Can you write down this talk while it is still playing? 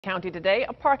County today,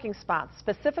 a parking spot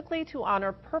specifically to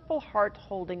honor Purple Heart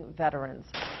holding veterans.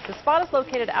 The spot is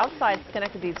located outside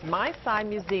Schenectady's MiSci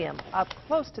Museum, up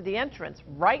close to the entrance,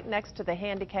 right next to the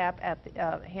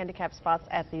handicap spots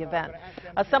at the event.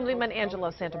 Assemblyman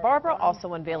Angelo Santa Barbara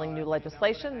also unveiling new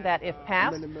legislation that, if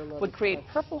passed, would create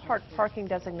Purple Heart parking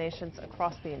designations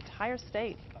across the entire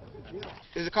state.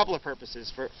 There's a couple of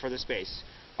purposes for the space.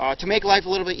 To make life a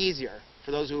little bit easier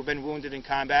for those who have been wounded in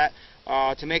combat,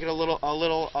 to make it a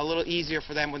little easier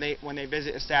for them when they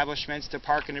visit establishments to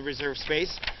park in a reserved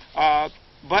space.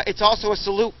 But it's also a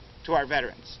salute to our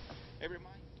veterans. It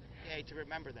reminds me to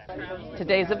remember that.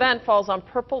 Today's event falls on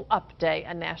Purple Up Day,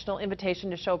 a national invitation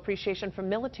to show appreciation for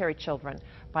military children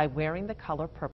by wearing the color purple.